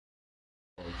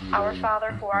Our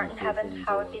Father, who art in heaven,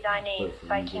 hallowed be thy name.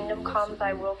 Thy kingdom come,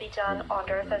 thy will be done, on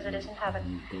earth as it is in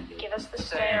heaven. Give us this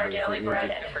day our daily bread,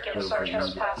 and forgive us our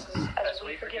trespasses, as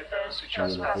we forgive those who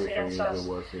trespass against us.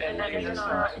 And lead us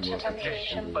not into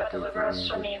temptation, but deliver us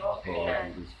from evil.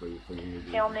 Amen.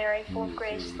 Hail Mary, full of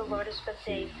grace, the Lord is with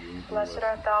thee. Blessed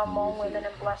art thou among women,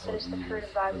 and blessed is the fruit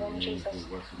of thy womb, Jesus.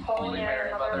 Holy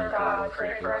Mary, Mother of God,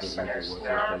 pray for us sinners,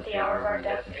 now and at the hour of our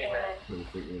death.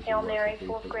 Amen. Hail Mary,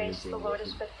 full of grace, the Lord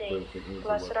is with thee.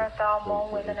 Blessed art thou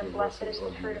among women, and blessed is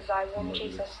the fruit of thy womb,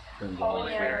 Jesus.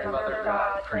 Holy Mary, Mother of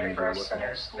God, pray for us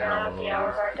sinners, now and at the hour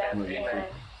of our death. Amen.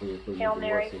 Hail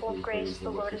Mary, full of grace, the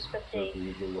Lord is with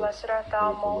thee. Blessed art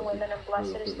thou among women, and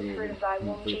blessed is the fruit of thy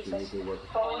womb, Jesus.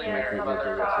 Holy Mary,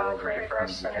 Mother of God, pray for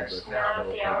us sinners, now and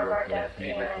at the hour of our death.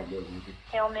 Amen.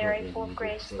 Hail Mary, full of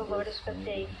grace, the Lord is with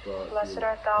thee. Blessed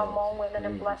art thou among women,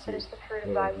 and blessed is the fruit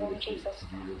of thy womb, Jesus.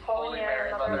 Holy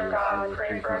Mary, Mother of God,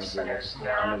 pray for us sinners,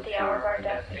 now and at the hour of our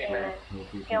death. Amen.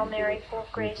 Hail Mary, full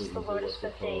of grace, the Lord is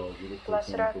with thee.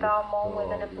 Blessed art thou among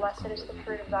women, and blessed is the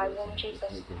fruit of thy womb,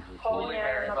 Jesus. Holy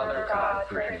Mary, Mother of God,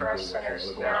 pray for us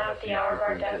sinners, now and at the hour of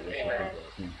our death.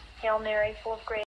 Amen. Hail Mary, full of grace.